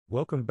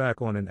Welcome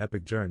back on an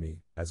epic journey,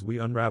 as we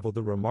unravel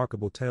the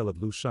remarkable tale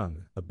of Lu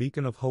Sheng, a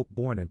beacon of hope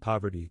born in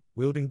poverty,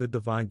 wielding the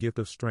divine gift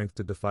of strength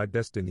to defy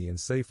destiny and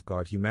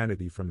safeguard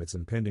humanity from its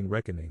impending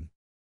reckoning.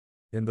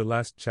 In the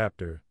last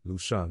chapter, Lu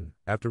Sheng,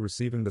 after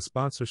receiving the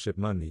sponsorship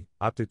money,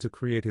 opted to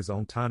create his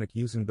own tonic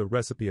using the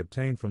recipe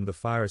obtained from the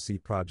Fire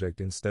Seed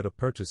project instead of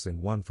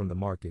purchasing one from the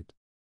market.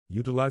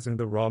 Utilizing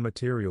the raw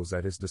materials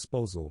at his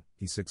disposal,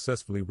 he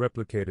successfully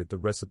replicated the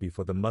recipe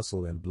for the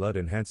muscle and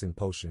blood-enhancing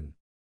potion.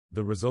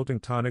 The resulting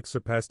tonic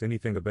surpassed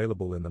anything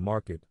available in the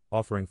market,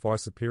 offering far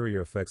superior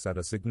effects at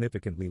a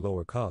significantly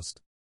lower cost.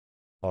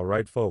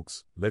 Alright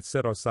folks, let's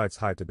set our sights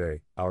high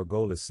today. Our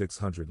goal is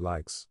 600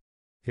 likes.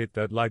 Hit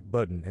that like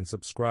button and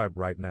subscribe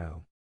right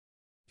now.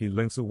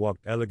 Lingsu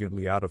walked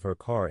elegantly out of her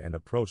car and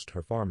approached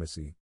her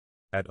pharmacy.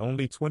 At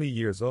only 20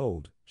 years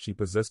old, she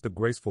possessed a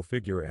graceful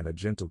figure and a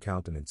gentle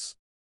countenance.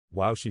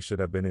 While she should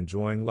have been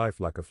enjoying life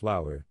like a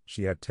flower,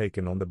 she had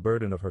taken on the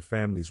burden of her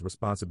family's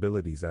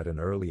responsibilities at an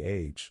early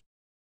age.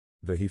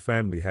 The He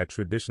family had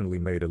traditionally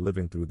made a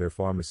living through their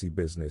pharmacy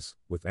business,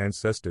 with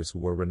ancestors who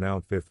were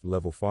renowned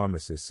fifth-level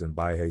pharmacists in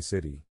Baihei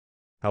City.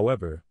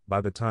 However, by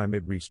the time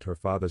it reached her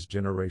father's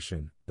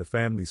generation, the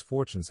family's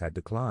fortunes had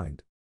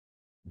declined.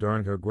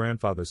 During her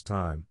grandfather's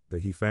time, the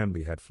He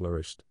family had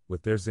flourished,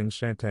 with their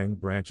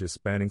Xinjiang branches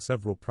spanning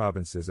several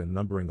provinces and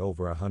numbering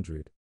over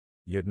 100.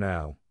 Yet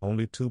now,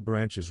 only 2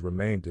 branches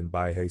remained in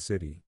Baihei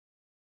City.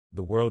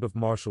 The world of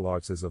martial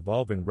arts is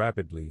evolving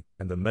rapidly,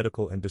 and the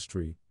medical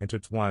industry,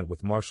 intertwined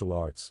with martial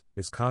arts,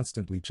 is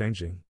constantly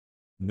changing.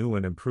 New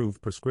and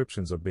improved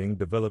prescriptions are being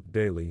developed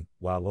daily,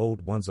 while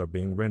old ones are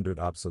being rendered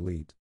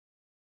obsolete.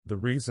 The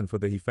reason for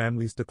the He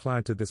family's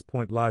decline to this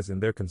point lies in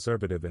their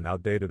conservative and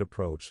outdated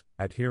approach,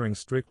 adhering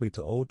strictly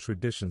to old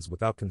traditions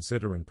without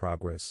considering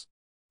progress.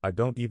 I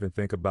don't even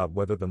think about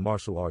whether the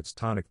martial arts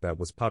tonic that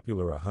was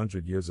popular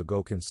 100 years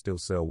ago can still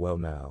sell well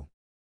now.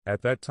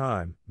 At that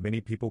time,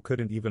 many people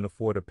couldn't even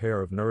afford a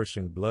pair of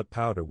nourishing blood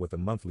powder with a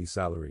monthly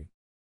salary.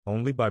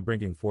 Only by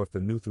bringing forth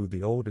the new through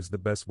the old is the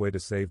best way to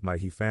save my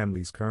He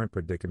family's current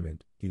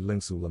predicament,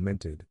 Lingsu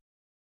lamented.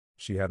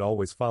 She had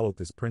always followed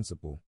this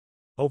principle.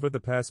 Over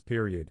the past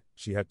period,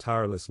 she had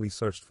tirelessly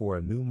searched for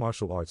a new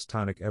martial arts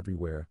tonic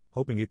everywhere,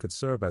 hoping it could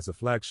serve as a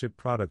flagship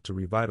product to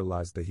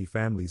revitalize the He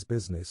family's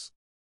business.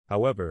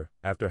 However,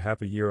 after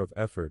half a year of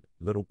effort,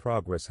 little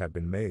progress had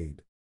been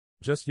made.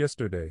 Just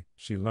yesterday,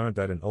 she learned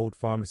that an old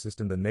pharmacist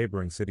in the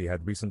neighboring city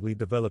had recently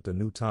developed a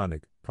new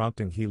tonic,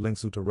 prompting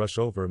Lingsu to rush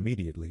over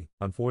immediately.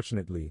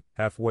 Unfortunately,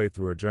 halfway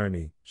through her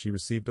journey, she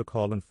received a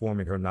call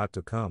informing her not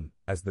to come,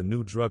 as the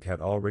new drug had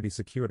already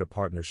secured a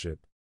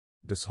partnership.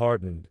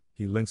 Disheartened,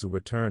 Lingsu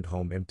returned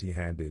home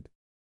empty-handed.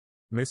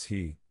 "Miss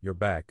He, you're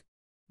back."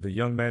 The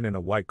young man in a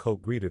white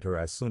coat greeted her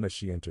as soon as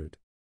she entered.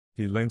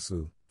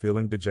 Lingsu,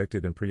 feeling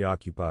dejected and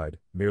preoccupied,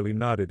 merely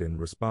nodded in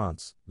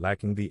response,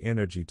 lacking the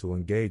energy to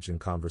engage in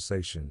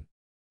conversation.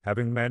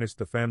 Having managed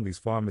the family's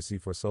pharmacy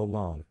for so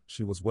long,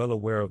 she was well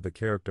aware of the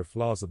character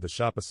flaws of the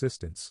shop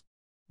assistants.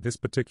 This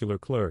particular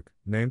clerk,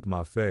 named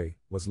Ma Fei,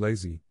 was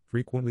lazy,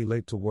 frequently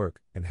late to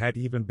work, and had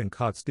even been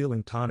caught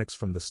stealing tonics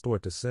from the store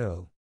to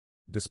sell.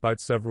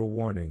 Despite several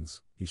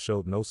warnings, he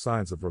showed no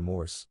signs of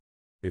remorse.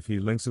 If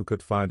Lingsu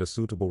could find a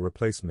suitable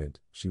replacement,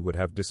 she would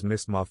have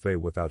dismissed Ma Fei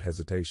without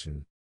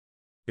hesitation.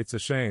 "It's a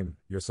shame,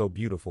 you're so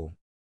beautiful.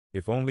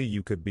 If only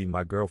you could be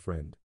my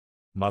girlfriend."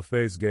 Ma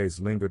Fei's gaze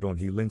lingered on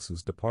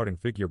Lingsu's departing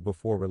figure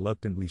before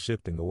reluctantly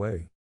shifting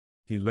away.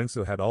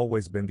 Lingsu had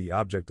always been the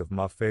object of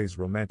Ma Fei's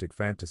romantic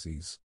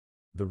fantasies.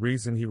 The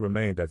reason he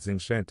remained at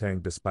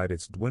Xinjiang despite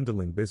its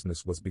dwindling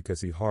business was because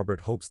he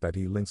harbored hopes that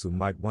Lingsu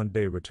might one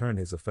day return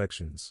his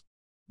affections.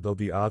 Though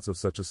the odds of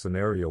such a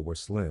scenario were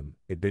slim,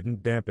 it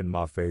didn't dampen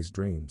Ma Fei's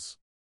dreams.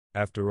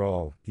 After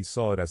all, he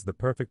saw it as the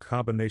perfect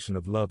combination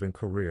of love and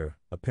career,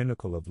 a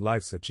pinnacle of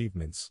life's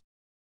achievements.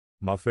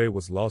 Ma Fei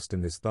was lost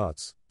in his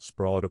thoughts,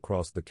 sprawled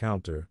across the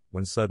counter,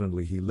 when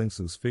suddenly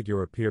Lingsu's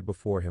figure appeared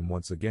before him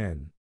once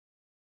again.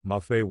 Ma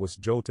Fei was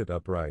jolted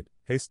upright,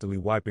 hastily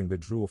wiping the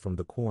drool from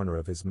the corner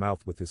of his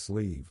mouth with his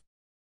sleeve.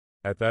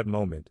 At that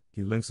moment,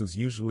 Lingsu's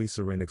usually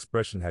serene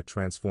expression had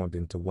transformed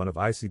into one of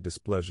icy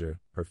displeasure,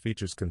 her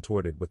features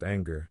contorted with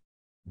anger.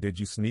 "Did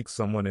you sneak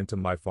someone into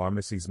my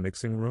pharmacy's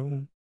mixing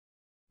room?"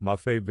 Ma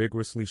Fei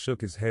vigorously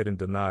shook his head in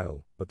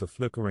denial, but the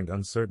flickering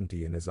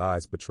uncertainty in his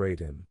eyes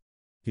betrayed him.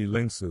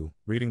 Lingsu,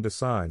 reading the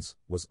signs,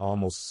 was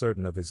almost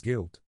certain of his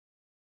guilt.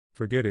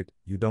 "Forget it,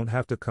 you don't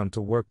have to come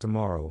to work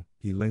tomorrow,"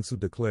 Lingsu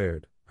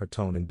declared, her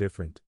tone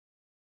indifferent.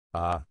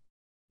 "Ah.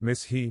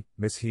 Miss He,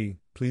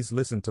 please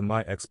listen to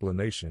my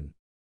explanation."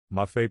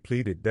 Ma Fei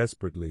pleaded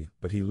desperately,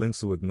 but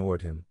Lingsu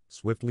ignored him,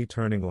 swiftly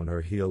turning on her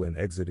heel and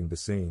exiting the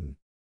scene.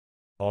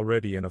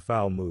 Already in a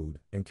foul mood,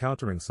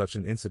 encountering such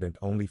an incident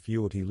only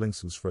fueled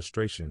Lingsu's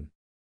frustration.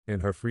 In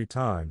her free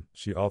time,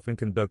 she often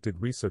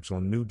conducted research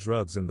on new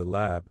drugs in the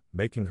lab,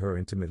 making her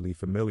intimately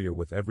familiar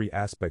with every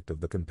aspect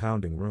of the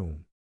compounding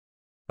room.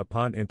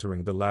 Upon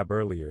entering the lab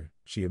earlier,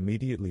 she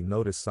immediately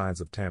noticed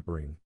signs of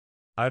tampering.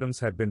 Items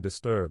had been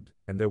disturbed,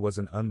 and there was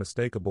an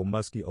unmistakable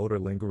musky odor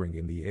lingering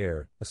in the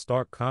air, a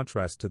stark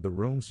contrast to the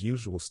room's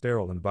usual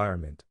sterile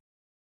environment.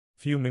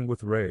 Fuming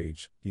with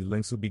rage,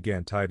 Lingsu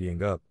began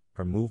tidying up,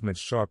 her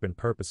movements sharp and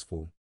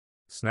purposeful.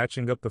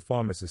 Snatching up the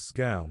pharmacist's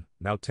gown,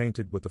 now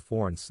tainted with a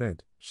foreign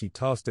scent, she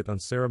tossed it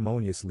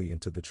unceremoniously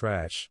into the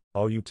trash.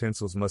 All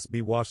utensils must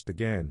be washed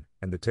again,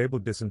 and the table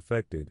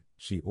disinfected,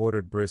 she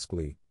ordered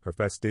briskly, her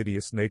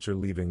fastidious nature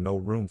leaving no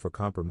room for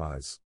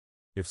compromise.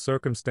 If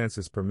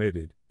circumstances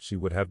permitted, she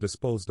would have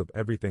disposed of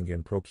everything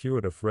and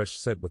procured a fresh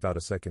set without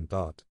a second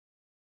thought.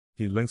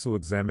 Lingsu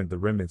examined the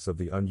remnants of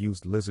the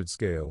unused lizard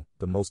scale,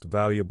 the most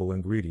valuable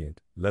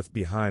ingredient, left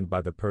behind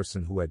by the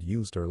person who had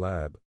used her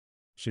lab.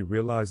 She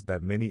realized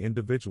that many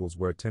individuals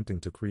were attempting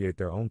to create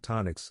their own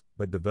tonics,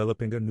 but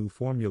developing a new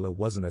formula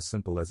wasn't as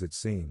simple as it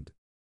seemed.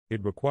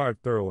 It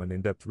required thorough and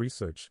in-depth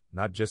research,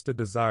 not just a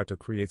desire to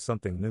create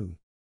something new.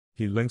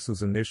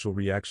 Lingsu's initial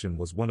reaction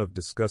was one of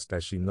disgust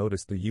as she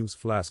noticed the used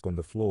flask on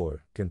the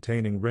floor,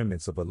 containing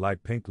remnants of a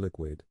light pink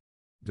liquid.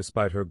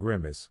 Despite her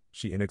grimace,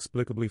 she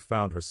inexplicably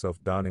found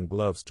herself donning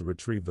gloves to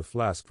retrieve the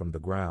flask from the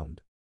ground.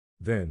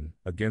 Then,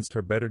 against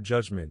her better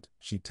judgment,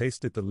 she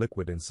tasted the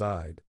liquid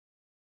inside.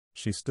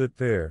 She stood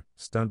there,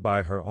 stunned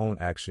by her own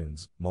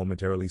actions,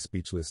 momentarily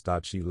speechless.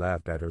 She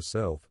laughed at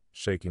herself,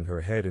 shaking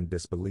her head in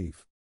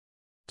disbelief.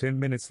 10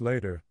 minutes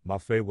later, Ma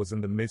Fei was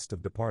in the midst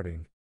of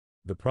departing.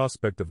 The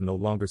prospect of no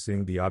longer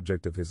seeing the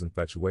object of his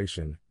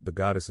infatuation, the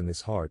goddess in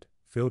his heart,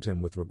 filled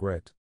him with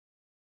regret.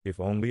 If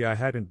only I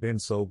hadn't been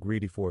so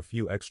greedy for a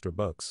few extra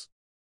bucks.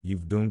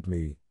 You've doomed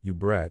me, you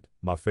brat,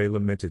 Ma Fei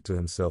lamented to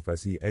himself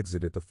as he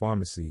exited the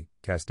pharmacy,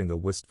 casting a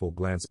wistful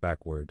glance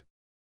backward.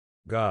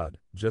 God,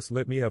 just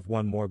let me have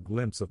one more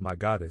glimpse of my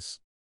goddess.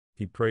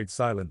 He prayed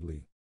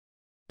silently.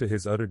 To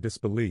his utter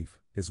disbelief,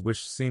 his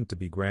wish seemed to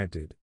be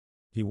granted.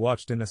 He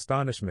watched in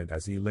astonishment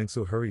as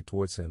Lingsu hurried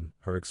towards him,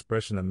 her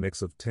expression a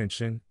mix of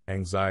tension,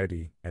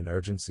 anxiety, and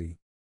urgency.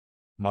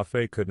 Ma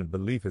Fei couldn't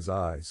believe his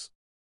eyes.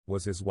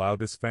 Was his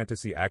wildest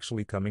fantasy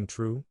actually coming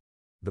true?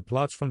 The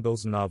plots from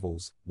those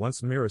novels,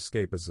 once mere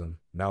escapism,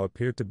 now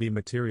appeared to be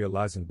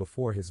materializing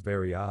before his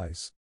very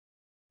eyes.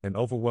 An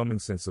overwhelming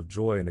sense of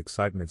joy and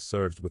excitement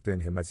surged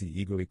within him as he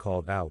eagerly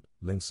called out,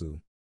 Lingsu.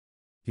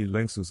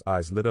 Lingsu's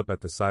eyes lit up at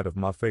the sight of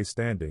Ma Fei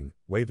standing,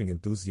 waving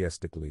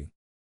enthusiastically.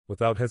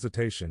 Without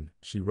hesitation,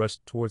 she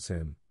rushed towards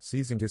him,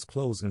 seizing his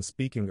clothes and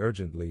speaking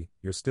urgently,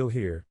 You're still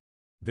here.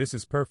 This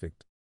is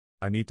perfect.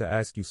 I need to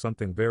ask you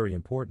something very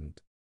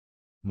important.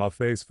 Ma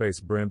Fei's face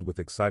brimmed with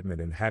excitement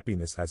and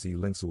happiness as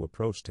Lingsu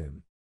approached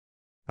him.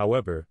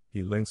 However,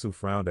 Lingsu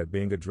frowned at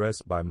being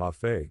addressed by Ma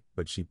Fei,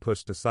 but she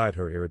pushed aside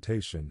her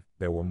irritation.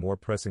 There were more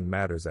pressing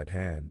matters at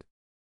hand.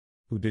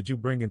 Who did you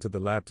bring into the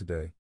lab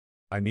today?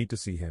 I need to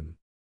see him.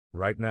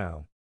 Right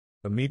now.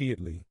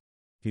 Immediately.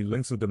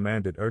 Lingsu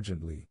demanded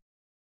urgently.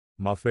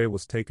 Ma Fei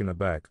was taken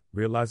aback,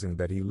 realizing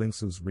that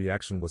Lingsu's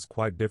reaction was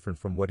quite different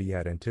from what he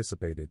had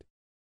anticipated.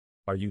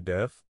 Are you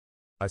deaf?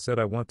 I said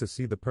I want to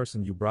see the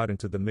person you brought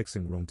into the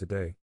mixing room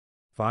today.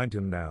 Find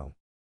him now.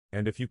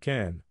 And if you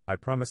can, I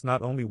promise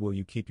not only will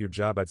you keep your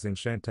job at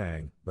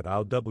Xingshantang, but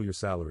I'll double your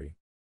salary.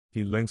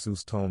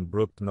 Lingsu's tone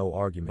brooked no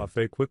argument. Ma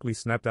Fei quickly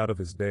snapped out of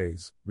his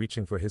daze,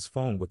 reaching for his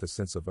phone with a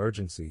sense of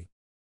urgency.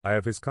 I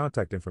have his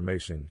contact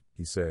information,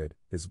 he said,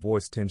 his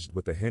voice tinged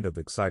with a hint of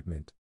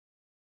excitement.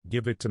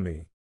 Give it to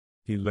me.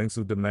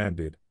 Lingsu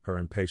demanded, her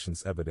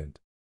impatience evident.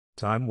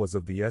 Time was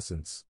of the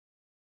essence.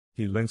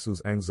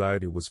 Lingsu's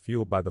anxiety was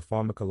fueled by the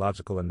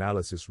pharmacological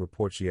analysis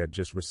report she had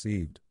just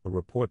received, a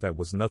report that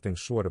was nothing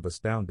short of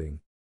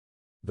astounding.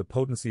 The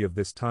potency of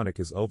this tonic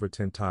is over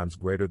 10 times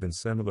greater than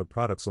similar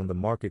products on the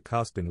market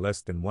costing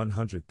less than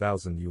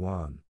 100,000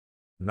 yuan.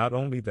 Not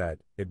only that,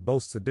 it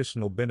boasts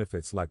additional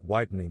benefits like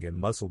whitening and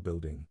muscle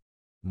building.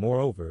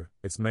 Moreover,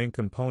 its main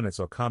components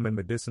are common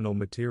medicinal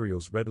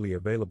materials readily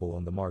available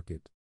on the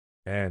market.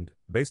 And,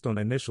 based on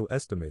initial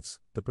estimates,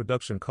 the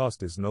production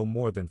cost is no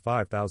more than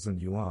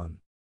 5,000 yuan.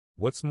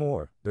 What's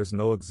more, there's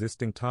no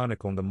existing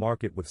tonic on the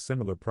market with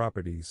similar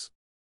properties.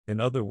 In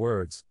other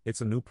words,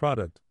 it's a new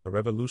product, a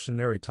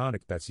revolutionary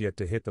tonic that's yet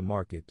to hit the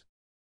market.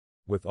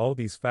 With all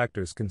these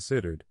factors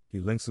considered,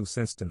 Lingsu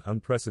sensed an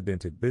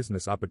unprecedented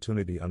business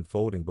opportunity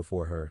unfolding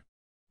before her.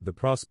 The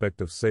prospect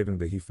of saving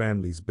the He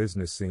family's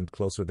business seemed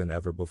closer than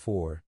ever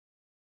before.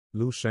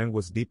 Lu Sheng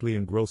was deeply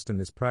engrossed in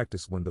his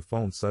practice when the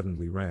phone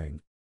suddenly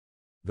rang.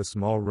 The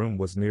small room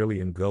was nearly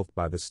engulfed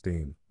by the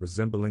steam,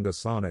 resembling a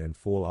sauna in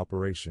full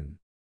operation.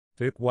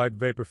 Thick white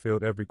vapor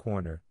filled every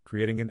corner,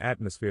 creating an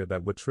atmosphere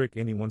that would trick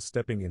anyone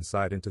stepping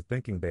inside into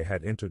thinking they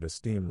had entered a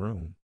steam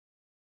room.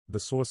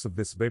 The source of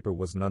this vapor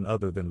was none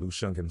other than Lu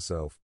Sheng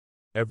himself.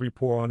 Every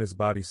pore on his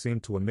body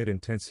seemed to emit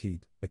intense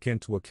heat, akin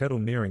to a kettle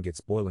nearing its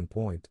boiling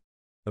point.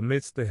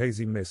 Amidst the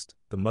hazy mist,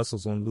 the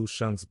muscles on Lu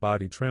Sheng's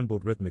body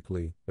trembled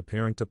rhythmically,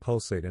 appearing to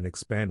pulsate and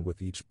expand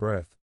with each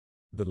breath.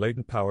 The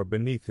latent power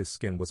beneath his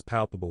skin was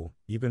palpable,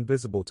 even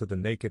visible to the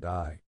naked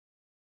eye.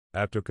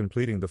 After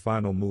completing the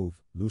final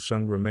move, Lu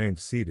Sheng remained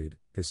seated,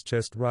 his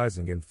chest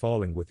rising and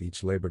falling with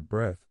each labored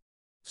breath.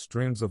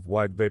 Streams of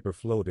white vapor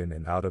flowed in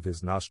and out of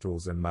his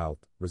nostrils and mouth,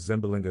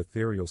 resembling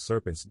ethereal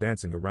serpents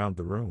dancing around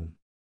the room.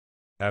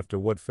 After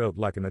what felt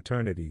like an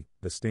eternity,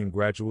 the steam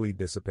gradually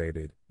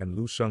dissipated, and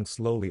Lu Sheng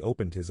slowly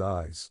opened his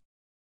eyes.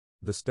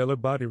 The stellar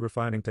body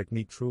refining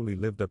technique truly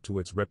lived up to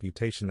its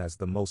reputation as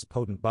the most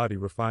potent body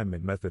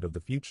refinement method of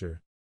the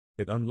future.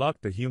 It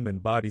unlocked the human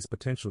body's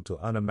potential to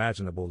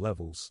unimaginable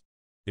levels.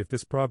 If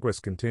this progress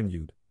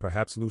continued,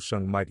 perhaps Lu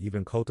Sheng might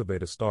even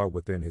cultivate a star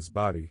within his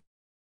body.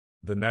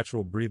 The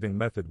natural breathing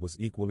method was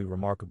equally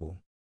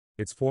remarkable.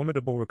 Its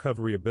formidable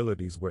recovery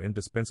abilities were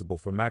indispensable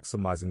for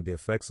maximizing the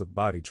effects of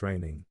body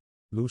training.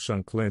 Lu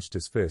Sheng clenched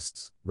his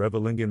fists,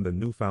 reveling in the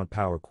newfound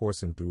power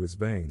coursing through his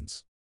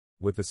veins.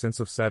 With a sense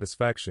of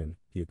satisfaction,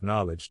 he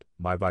acknowledged,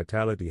 "My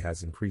vitality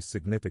has increased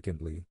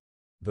significantly.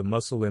 The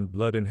muscle and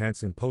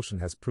blood-enhancing potion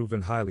has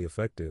proven highly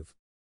effective.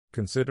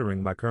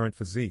 Considering my current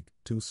physique,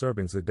 2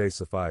 servings a day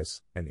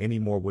suffice, and any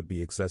more would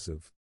be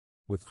excessive.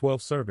 With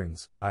 12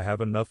 servings, I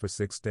have enough for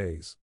 6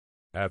 days.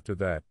 After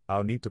that,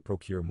 I'll need to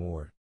procure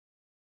more."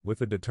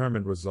 With a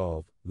determined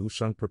resolve, Lu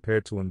Sheng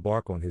prepared to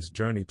embark on his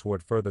journey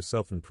toward further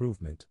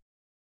self-improvement.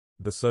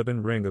 The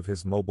sudden ring of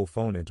his mobile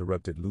phone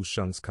interrupted Lu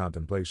Sheng's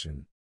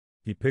contemplation.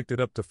 He picked it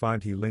up to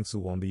find He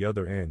Lingsu on the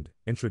other end,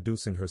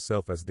 introducing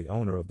herself as the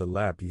owner of the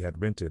lab he had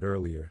rented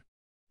earlier.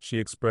 She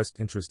expressed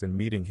interest in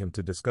meeting him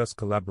to discuss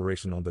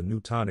collaboration on the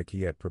new tonic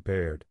he had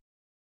prepared.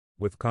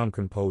 With calm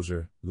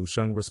composure, Lu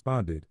Sheng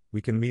responded,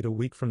 "We can meet a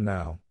week from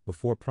now,"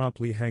 before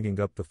promptly hanging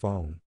up the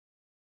phone.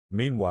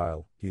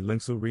 Meanwhile, He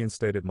Lingsu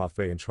reinstated Ma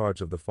Fei in charge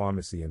of the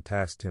pharmacy and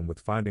tasked him with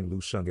finding Lu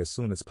Sheng as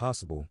soon as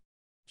possible.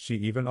 She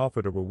even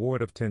offered a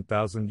reward of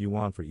 10,000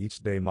 yuan for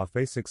each day Ma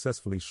Fei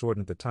successfully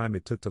shortened the time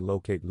it took to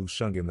locate Lu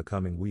Sheng in the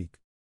coming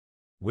week.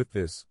 With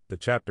this, the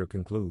chapter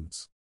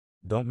concludes.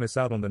 Don't miss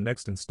out on the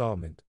next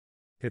installment.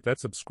 Hit that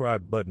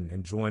subscribe button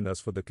and join us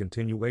for the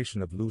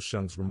continuation of Lu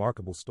Sheng's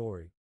remarkable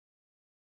story.